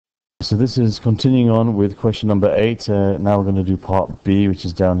so this is continuing on with question number 8. Now we're going to do part B, which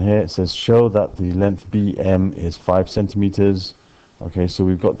is down here. It says, show that the length BM is 5 centimeters. Okay, so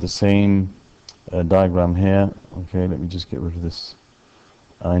we've got the same diagram here. Okay, let me just get rid of this.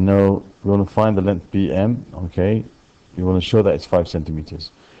 I know we want to find the length BM. Okay, you want to show that it's 5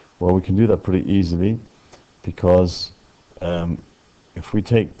 centimeters. Well, we can do that pretty easily because if we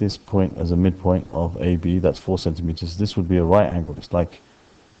take this point as a midpoint of AB, that's 4 centimeters. This would be a right angle. It's like,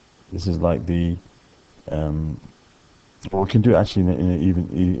 this is like the, well, we can do it actually in an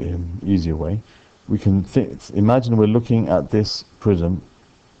even easier way. We can imagine we're looking at this prism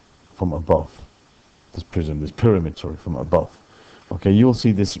from above. This pyramid, sorry, from above. Okay, you'll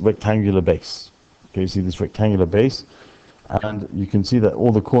see this rectangular base. Okay, you see this rectangular base, and you can see that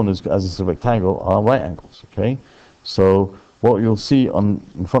all the corners, as it's a rectangle, are right angles. Okay, so what you'll see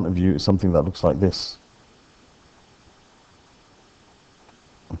in front of you is something that looks like this.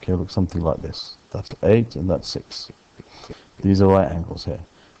 Okay, looks something like this. That's 8 and that's 6. These are right angles here.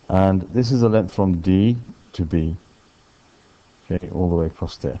 And this is the length from D to B. Okay, all the way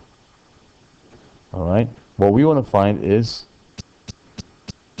across there. Alright, what we want to find is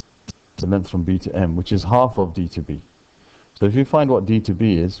the length from B to M, which is half of D to B. So if you find what D to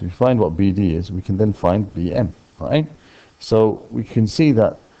B is, we find what BD is, we can then find BM. Right? So we can see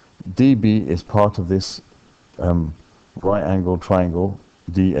that DB is part of this right angle triangle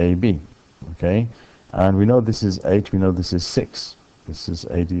DAB. Okay, and we know this is 8, we know this is 6. This is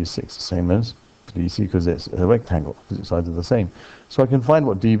AD is 6, the same as DC, because it's a rectangle, opposite sides are the same. So I can find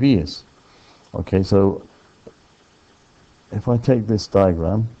what DB is. Okay, so if I take this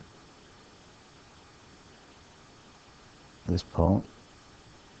diagram, this part,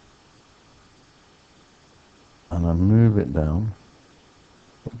 and I move it down,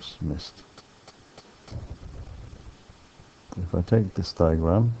 oops, missed. If I take this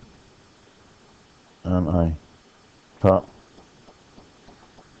diagram and I cut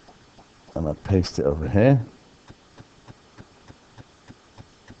and I paste it over here,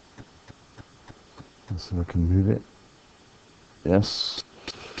 so we can move it. Yes.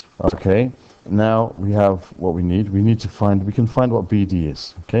 Okay. Now we have what we need. We need to find. We can find what BD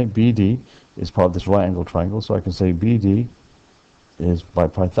is. Okay. BD is part of this right angle triangle. So I can say BD is, by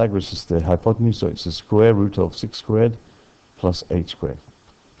Pythagoras, is the hypotenuse. So it's the square root of 6 squared plus 8 squared.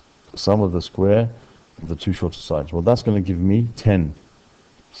 Sum of the square of the two shorter sides. Well, that's going to give me 10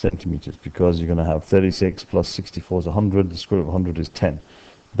 centimeters, because you're going to have 36 plus 64 is 100. The square root of 100 is 10.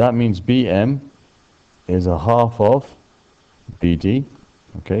 That means BM is a half of BD,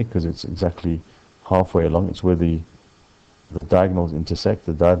 okay, because it's exactly halfway along. It's where the diagonals intersect.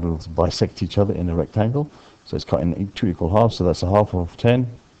 The diagonals bisect each other in a rectangle. So it's cut in 2 equal halves. So that's a half of 10.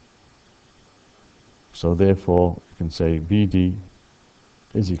 So therefore, you can say BD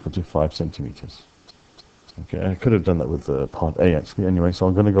is equal to 5 centimeters. Okay, I could have done that with part A actually. Anyway, so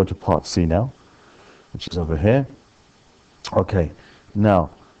I'm going to go to part C now, which is over here. Okay, now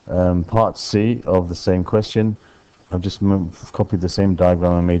part C of the same question. I've just copied the same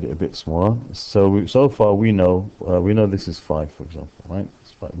diagram and made it a bit smaller. So far we know this is 5, for example, right?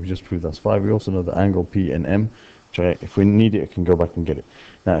 It's 5. We just proved that's 5. We also know the angle P and M. Which if we need it, I can go back and get it.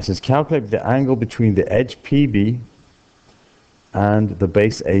 Now it says calculate the angle between the edge PB and the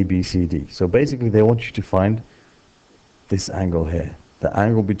base ABCD. So basically they want you to find this angle here. The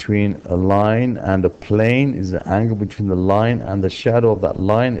angle between a line and a plane is the angle between the line and the shadow of that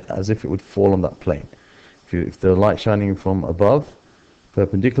line, as if it would fall on that plane. If the light shining from above,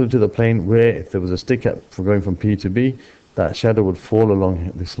 perpendicular to the plane, where if there was a stick for going from P to B, that shadow would fall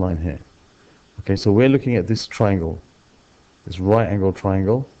along this line here. Okay, so we're looking at this triangle, this right angle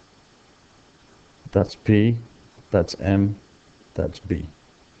triangle. That's P, that's M, that's B.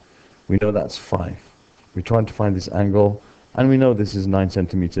 We know that's 5. We're trying to find this angle, and we know this is 9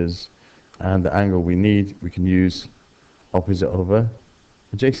 centimeters, and the angle we need, we can use opposite over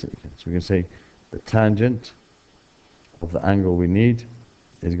adjacent. So we can say the tangent of the angle we need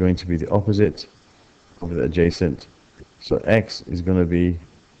is going to be the opposite of the adjacent. So X is going to be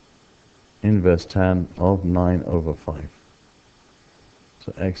inverse tan of 9 over 5.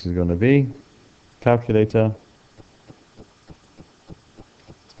 So X is going to be, calculator,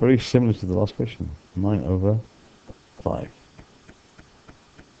 it's very similar to the last question, 9 over 5.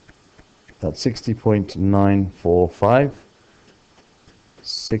 That's 60.945.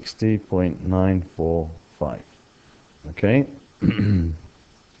 60.945. Okay.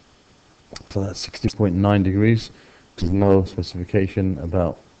 So that's 60.9 degrees. There's no specification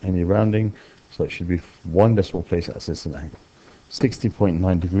about any rounding, so it should be 1 decimal place that says an angle.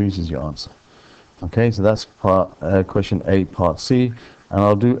 60.9 degrees is your answer. Okay, so that's part question A, part C. And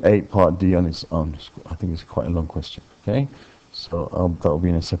I'll do 8 part D on its own. I think it's quite a long question. Okay, so that'll be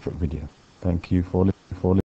in a separate video. Thank you for listening.